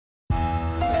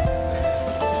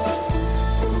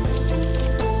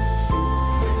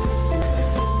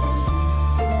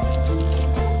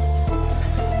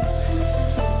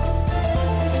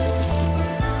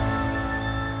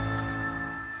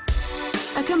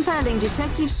compelling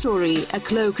detective story, a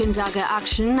cloak-and-dagger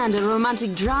action and a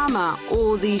romantic drama,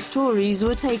 all these stories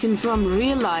were taken from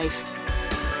real life.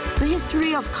 The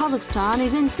history of Kazakhstan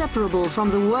is inseparable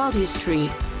from the world history.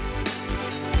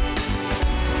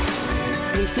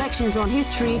 Reflections on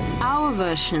history, our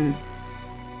version.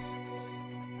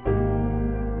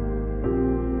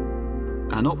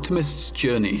 An optimist's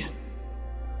journey.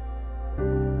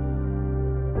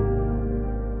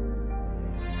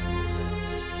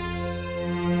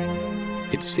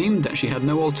 It seemed that she had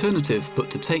no alternative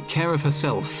but to take care of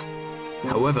herself.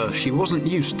 However, she wasn't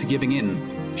used to giving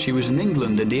in. She was in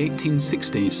England in the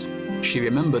 1860s. She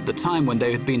remembered the time when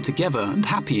they had been together and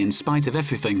happy in spite of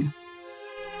everything.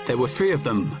 There were three of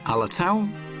them: Alatau,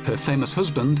 her famous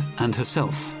husband, and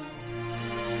herself.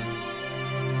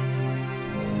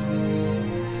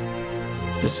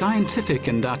 The scientific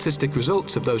and artistic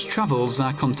results of those travels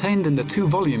are contained in the 2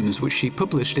 volumes which she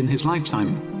published in his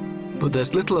lifetime. But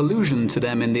there's little allusion to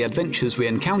them in the adventures we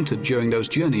encountered during those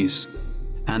journeys.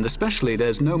 And especially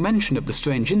there's no mention of the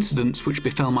strange incidents which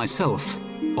befell myself,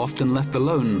 often left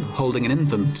alone, holding an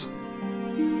infant.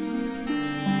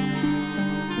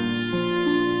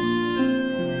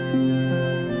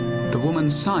 The woman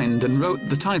signed and wrote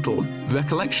the title,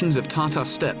 Recollections of Tartar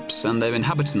Steppes and Their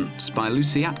Inhabitants by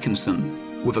Lucy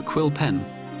Atkinson, with a quill pen.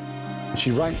 She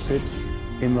writes it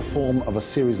in the form of a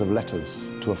series of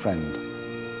letters to a friend.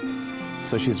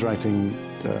 So she's writing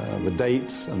the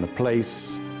date and the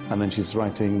place, and then she's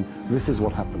writing, this is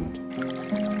what happened.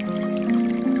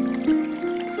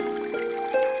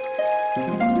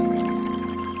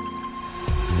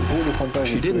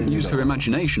 She didn't use her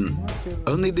imagination,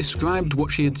 only described what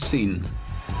she had seen.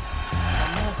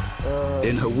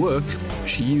 In her work,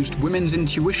 she used women's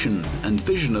intuition and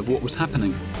vision of what was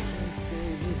happening.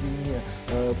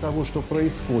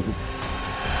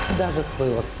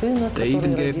 They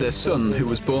even gave their son, who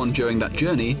was born during that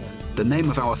journey, the name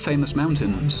of our famous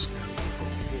mountains.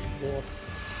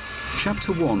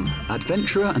 Chapter 1: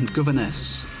 Adventurer and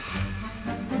Governess.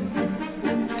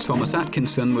 Thomas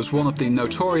Atkinson was one of the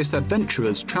notorious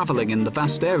adventurers travelling in the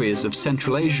vast areas of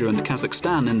Central Asia and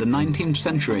Kazakhstan in the 19th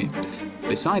century.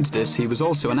 Besides this, he was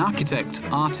also an architect,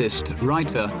 artist,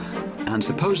 writer, and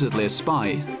supposedly a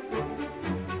spy.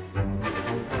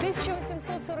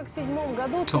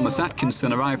 Thomas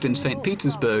Atkinson arrived in St.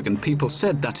 Petersburg, and people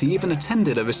said that he even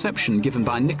attended a reception given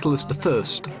by Nicholas I.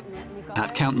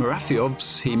 At Count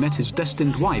Murafyov's, he met his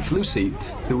destined wife, Lucy,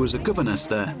 who was a governess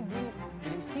there.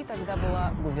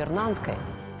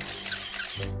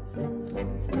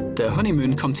 Their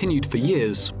honeymoon continued for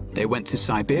years. They went to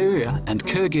Siberia and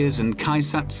Kyrgyz and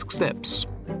Kaysatsk steppes.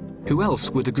 Who else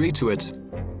would agree to it?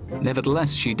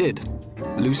 Nevertheless, she did.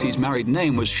 Lucy's married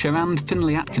name was Sherand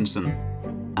Finlay Atkinson.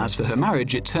 As for her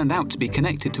marriage, it turned out to be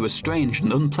connected to a strange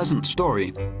and unpleasant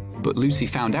story, but Lucy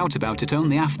found out about it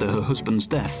only after her husband's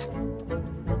death.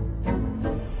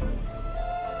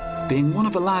 Being one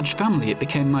of a large family, it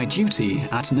became my duty,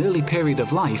 at an early period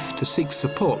of life, to seek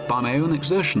support by my own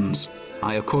exertions.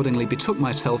 I accordingly betook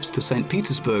myself to St.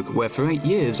 Petersburg, where for 8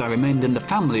 years I remained in the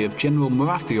family of General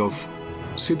Murafyov,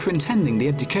 superintending the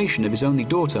education of his only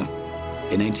daughter.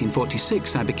 In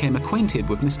 1846, I became acquainted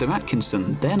with Mr.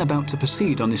 Atkinson, then about to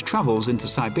proceed on his travels into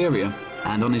Siberia,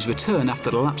 and on his return after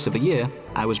the lapse of a year,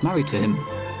 I was married to him.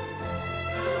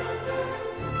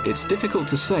 It's difficult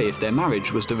to say if their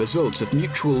marriage was the result of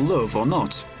mutual love or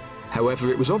not. However,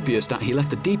 it was obvious that he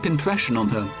left a deep impression on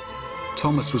her.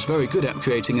 Thomas was very good at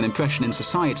creating an impression in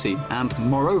society, and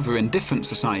moreover in different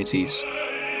societies.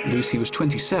 Lucy was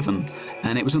 27,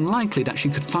 and it was unlikely that she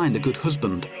could find a good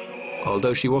husband.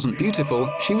 Although she wasn't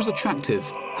beautiful, she was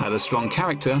attractive, had a strong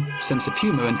character, sense of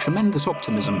humor, and tremendous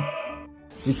optimism.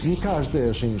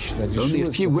 Only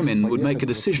a few women would make a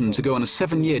decision to go on a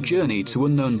 7-year journey to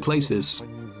unknown places.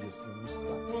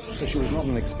 So she was not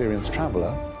an experienced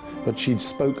traveler, but she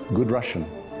spoke good Russian.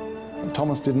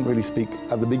 Thomas didn't really speak,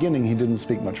 at the beginning he didn't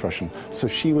speak much Russian, so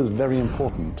she was very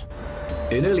important.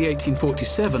 In early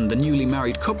 1847, the newly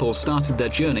married couple started their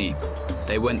journey.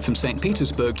 They went from St.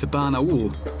 Petersburg to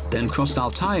Barnaul, then crossed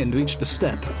Altai and reached the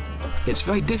steppe. It's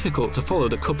very difficult to follow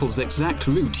the couple's exact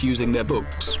route using their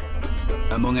books.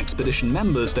 Among expedition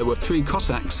members, there were 3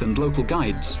 Cossacks and local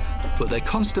guides, but they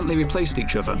constantly replaced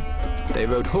each other. They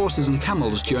rode horses and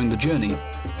camels during the journey.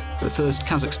 The first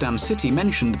Kazakhstan city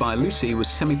mentioned by Lucy was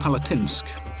Semipalatinsk.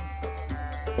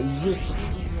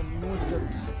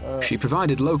 She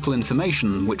provided local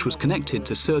information which was connected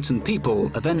to certain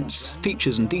people, events,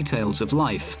 features and details of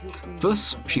life.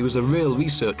 Thus, she was a real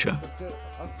researcher.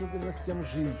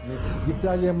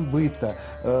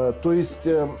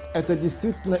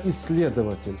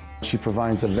 She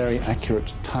provides a very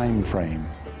accurate time frame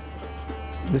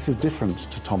This is different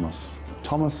to Thomas.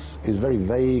 Thomas is very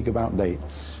vague about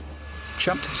dates.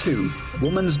 Chapter 2.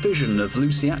 Woman's Vision of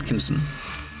Lucy Atkinson.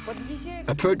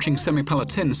 Approaching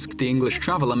Semipalatinsk, the English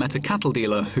traveller met a cattle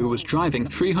dealer who was driving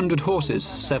 300 horses,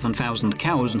 7,000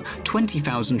 cows and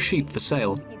 20,000 sheep for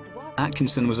sale.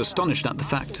 Atkinson was astonished at the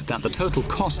fact that the total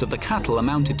cost of the cattle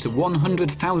amounted to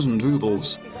 100,000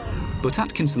 rubles. But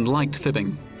Atkinson liked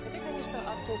fibbing.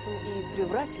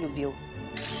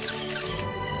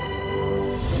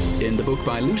 In the book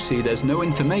by Lucy, there's no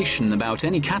information about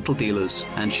any cattle dealers,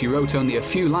 and she wrote only a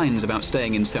few lines about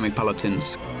staying in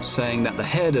Semipalatinsk, saying that the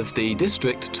head of the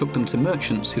district took them to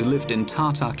merchants who lived in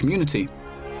Tatar community,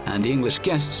 and the English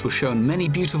guests were shown many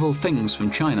beautiful things from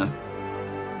China.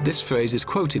 This phrase is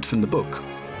quoted from the book.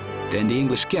 Then the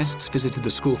English guests visited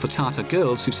a school for Tatar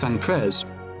girls who sang prayers.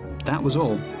 That was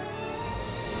all.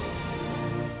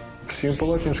 В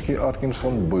Семипалатинске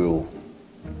Аткинсон был.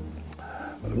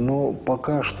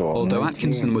 Although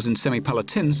Atkinson was in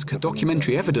Semipalatinsk,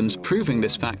 documentary evidence proving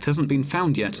this fact hasn't been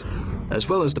found yet, as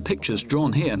well as the pictures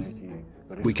drawn here.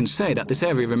 We can say that this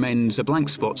area remains a blank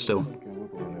spot still.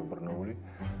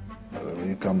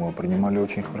 Там его принимали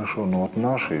очень хорошо, но вот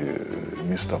наши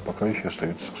места пока еще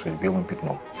остаются, так сказать, белым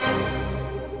пятном.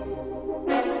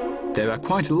 There are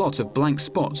quite a lot of blank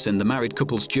spots in the married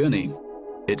couple's journey.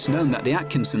 It's known that the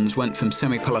Atkinsons went from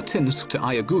Semipalatinsk to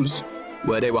Ayaguz,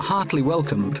 where they were heartily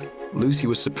welcomed. Lucy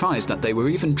was surprised that they were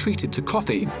even treated to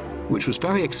coffee, which was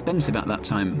very expensive at that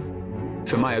time.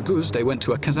 From Ayaguz, they went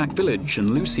to a Kazakh village,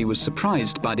 and Lucy was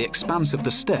surprised by the expanse of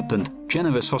the steppe and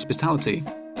generous hospitality.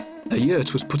 A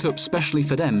yurt was put up specially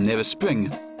for them near a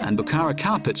spring, and Bukhara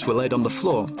carpets were laid on the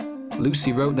floor.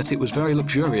 Lucy wrote that it was very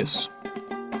luxurious.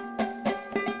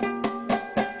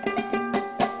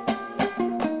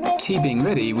 Tea being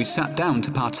ready, we sat down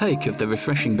to partake of the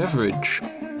refreshing beverage.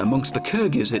 Amongst the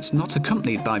Kyrgyz, it's not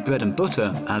accompanied by bread and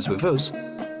butter, as with us,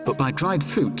 but by dried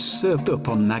fruits served up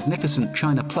on magnificent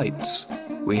china plates.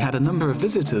 We had a number of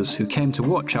visitors who came to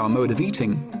watch our mode of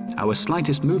eating. Our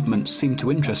slightest movements seemed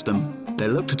to interest them. They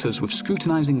looked at us with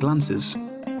scrutinizing glances.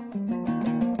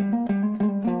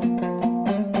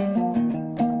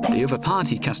 The other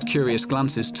party cast curious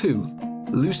glances too.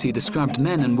 Lucy described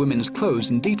men and women's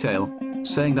clothes in detail,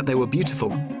 saying that they were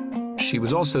beautiful. She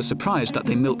was also surprised that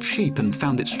they milked sheep and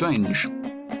found it strange.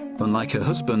 Unlike her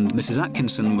husband, Mrs.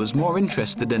 Atkinson was more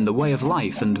interested in the way of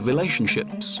life and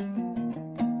relationships.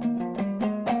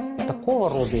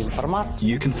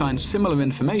 You can find similar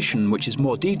information, which is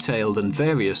more detailed and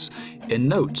various, in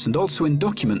notes and also in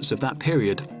documents of that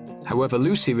period. However,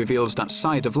 Lucy reveals that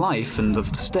side of life and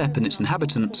of the steppe and its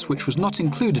inhabitants, which was not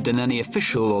included in any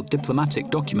official or diplomatic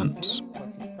documents.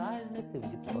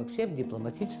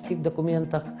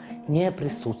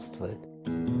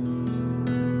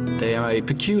 They are a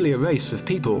peculiar race of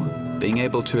people, being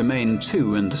able to remain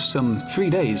 2 and some 3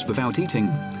 days without eating.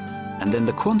 And then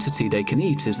the quantity they can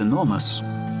eat is enormous.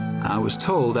 I was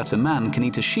told that a man can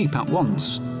eat a sheep at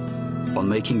once. On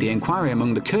making the inquiry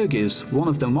among the Kyrgyz, one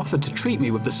of them offered to treat me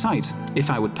with the sight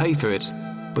if I would pay for it,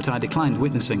 but I declined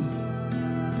witnessing.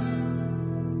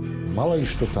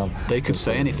 They could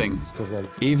say anything,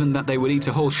 even that they would eat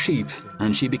a whole sheep,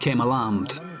 and she became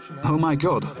alarmed. Oh my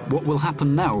God, what will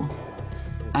happen now?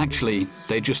 Actually,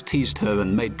 they just teased her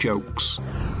and made jokes.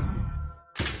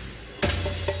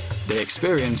 They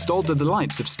experienced all the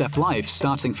delights of steppe life,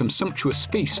 starting from sumptuous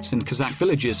feasts in Kazakh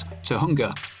villages to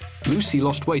hunger. Lucy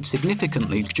lost weight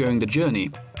significantly during the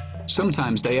journey.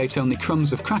 Sometimes they ate only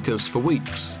crumbs of crackers for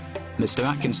weeks. Mr.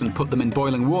 Atkinson put them in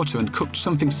boiling water and cooked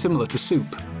something similar to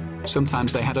soup.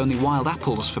 Sometimes they had only wild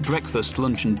apples for breakfast,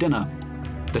 lunch and dinner.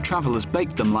 The travellers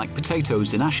baked them like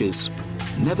potatoes in ashes.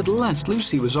 Nevertheless,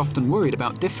 Lucy was often worried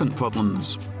about different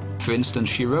problems. For instance,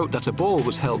 she wrote that a ball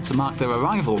was held to mark their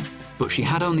arrival, but she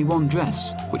had only one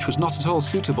dress, which was not at all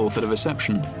suitable for the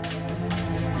reception.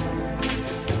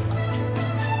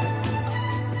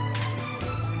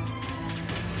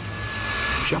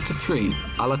 Chapter 3.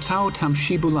 Alatau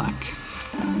Tamshi-Bulak.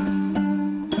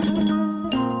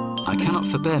 I cannot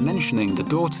forbear mentioning the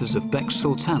daughters of Bek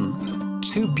Sultan,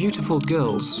 2 beautiful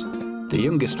girls. The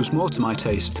youngest was more to my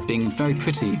taste, being very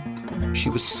pretty. She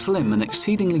was slim and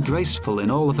exceedingly graceful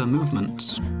in all of her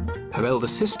movements. Her elder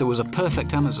sister was a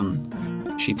perfect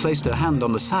Amazon. She placed her hand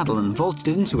on the saddle and vaulted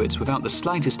into it without the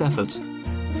slightest effort.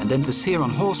 And then to see her on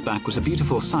horseback was a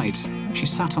beautiful sight. She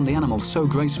sat on the animal so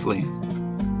gracefully.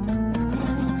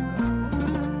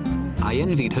 I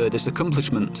envied her this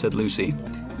accomplishment, said Lucy.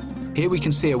 Here we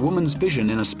can see a woman's vision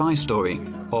in a spy story,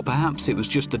 or perhaps it was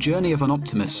just the journey of an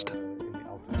optimist.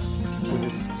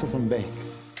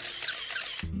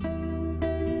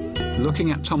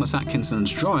 Looking at Thomas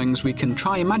Atkinson's drawings, we can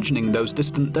try imagining those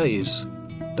distant days.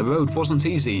 The road wasn't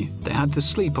easy. They had to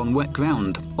sleep on wet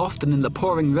ground, often in the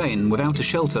pouring rain without a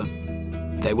shelter.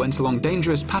 They went along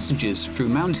dangerous passages through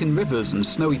mountain rivers and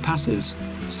snowy passes.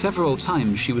 Several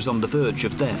times she was on the verge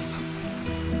of death.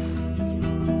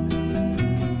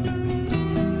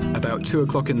 About 2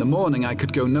 o'clock in the morning, I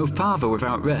could go no farther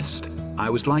without rest. I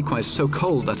was likewise so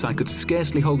cold that I could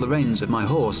scarcely hold the reins of my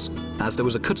horse, as there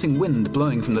was a cutting wind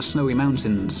blowing from the snowy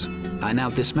mountains. I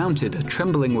now dismounted,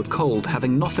 trembling with cold,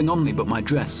 having nothing on me but my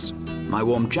dress. My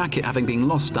warm jacket having been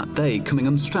lost that day, coming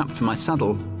unstrapped from my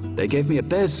saddle. They gave me a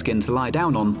bear's skin to lie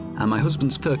down on, and my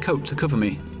husband's fur coat to cover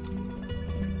me.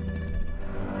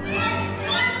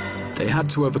 They had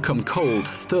to overcome cold,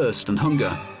 thirst and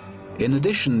hunger. In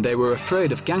addition, they were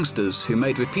afraid of gangsters who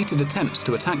made repeated attempts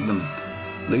to attack them.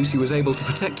 Lucy was able to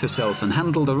protect herself and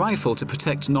handled a rifle to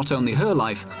protect not only her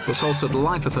life, but also the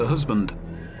life of her husband.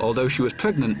 Although she was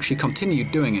pregnant, she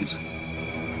continued doing it.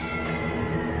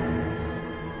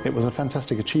 It was a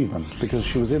fantastic achievement because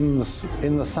she was in the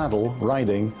saddle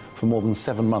riding for more than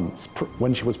 7 months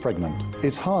when she was pregnant.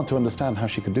 It's hard to understand how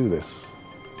she could do this.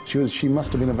 She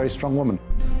must have been a very strong woman.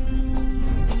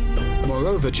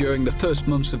 Moreover, during the first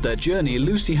months of their journey,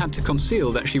 Lucy had to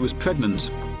conceal that she was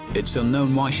pregnant. It's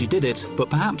unknown why she did it, but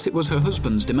perhaps it was her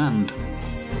husband's demand.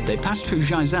 They passed through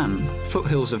Jizan,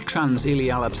 foothills of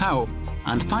Trans-Alatau,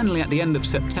 and finally at the end of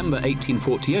September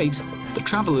 1848, the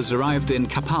travellers arrived in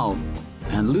Kapal,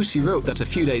 and Lucy wrote that a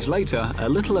few days later, a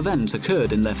little event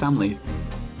occurred in their family.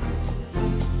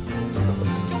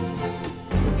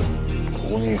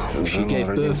 She gave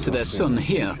birth to their son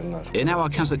here, in our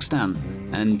Kazakhstan,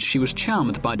 and she was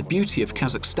charmed by the beauty of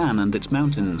Kazakhstan and its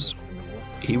mountains.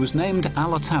 He was named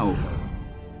Alatau.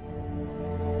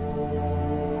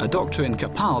 A doctor in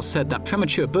Kapal said that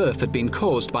premature birth had been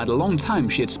caused by the long time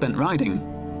she had spent riding.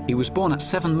 He was born at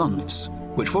 7 months,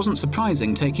 which wasn't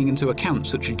surprising taking into account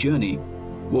such a journey.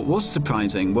 What was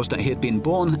surprising was that he had been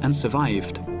born and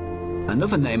survived.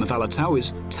 Another name of Alatau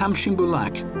is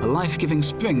Tamshi-Bulak, a life-giving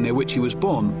spring near which he was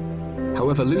born.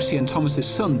 However, Lucy and Thomas's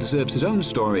son deserves his own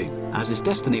story, as his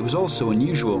destiny was also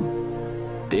unusual.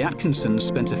 The Atkinsons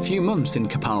spent a few months in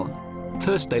Kapal.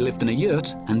 First they lived in a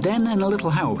yurt, and then in a little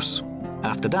house.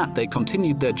 After that, they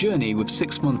continued their journey with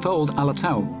 6-month-old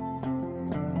Alatau.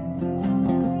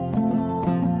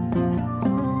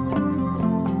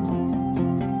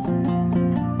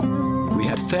 We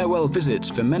had farewell visits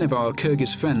from many of our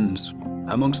Kyrgyz friends.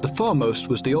 Amongst the foremost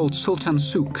was the old Sultan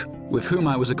Suk, with whom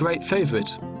I was a great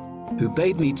favourite, who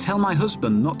bade me tell my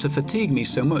husband not to fatigue me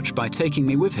so much by taking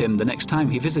me with him the next time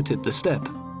he visited the steppe,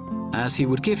 as he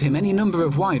would give him any number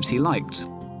of wives he liked.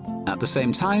 At the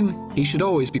same time, he should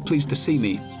always be pleased to see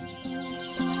me.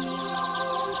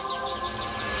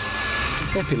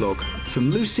 Epilogue,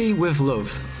 from Lucy with love.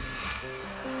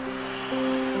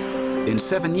 In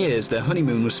 7 years, their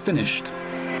honeymoon was finished.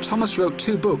 Thomas wrote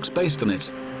 2 books based on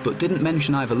it, but didn't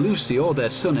mention either Lucy or their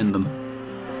son in them.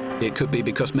 It could be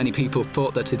because many people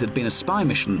thought that it had been a spy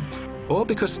mission, or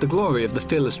because the glory of the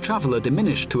fearless traveller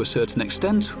diminished to a certain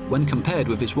extent when compared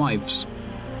with his wives.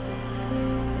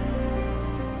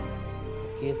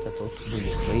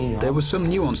 There were some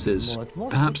nuances.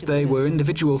 Perhaps they were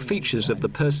individual features of the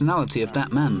personality of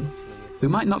that man, who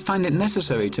might not find it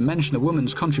necessary to mention a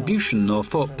woman's contribution or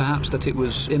thought perhaps that it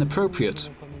was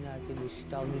inappropriate.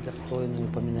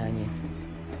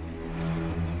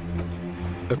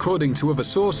 According to other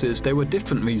sources, there were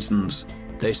different reasons.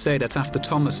 They say that after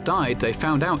Thomas died, they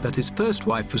found out that his first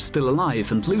wife was still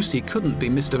alive and Lucy couldn't be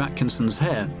Mr. Atkinson's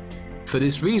heir. For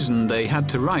this reason, they had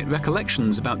to write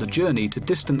recollections about the journey to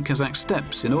distant Kazakh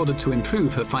steppes in order to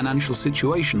improve her financial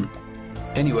situation.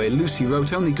 Anyway, Lucy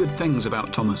wrote only good things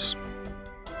about Thomas.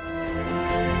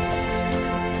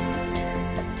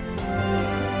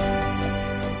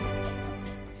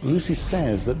 Lucy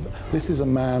says that this is a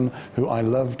man who I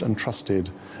loved and trusted,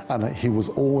 and he was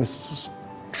always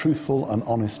truthful and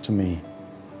honest to me.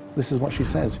 This is what she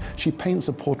says. She paints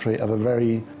a portrait of a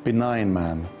very benign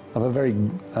man, of a very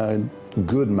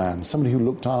good man, somebody who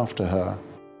looked after her.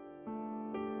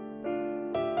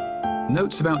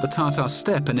 Notes about the Tatar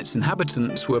steppe and its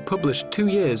inhabitants were published 2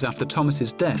 years after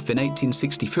Thomas's death in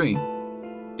 1863.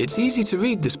 It's easy to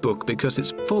read this book because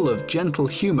it's full of gentle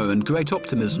humour and great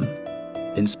optimism.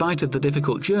 In spite of the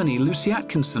difficult journey, Lucy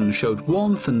Atkinson showed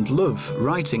warmth and love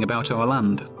writing about our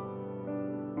land.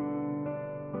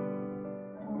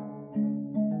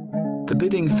 The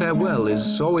bidding farewell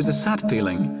is always a sad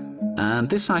feeling, and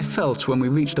this I felt when we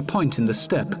reached a point in the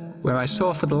steppe where I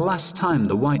saw for the last time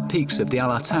the white peaks of the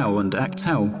Alatau and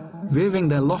Aktau rearing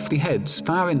their lofty heads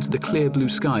far into the clear blue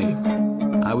sky.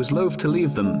 I was loath to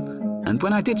leave them, And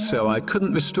when I did so, I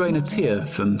couldn't restrain a tear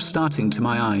from starting to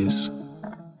my eyes.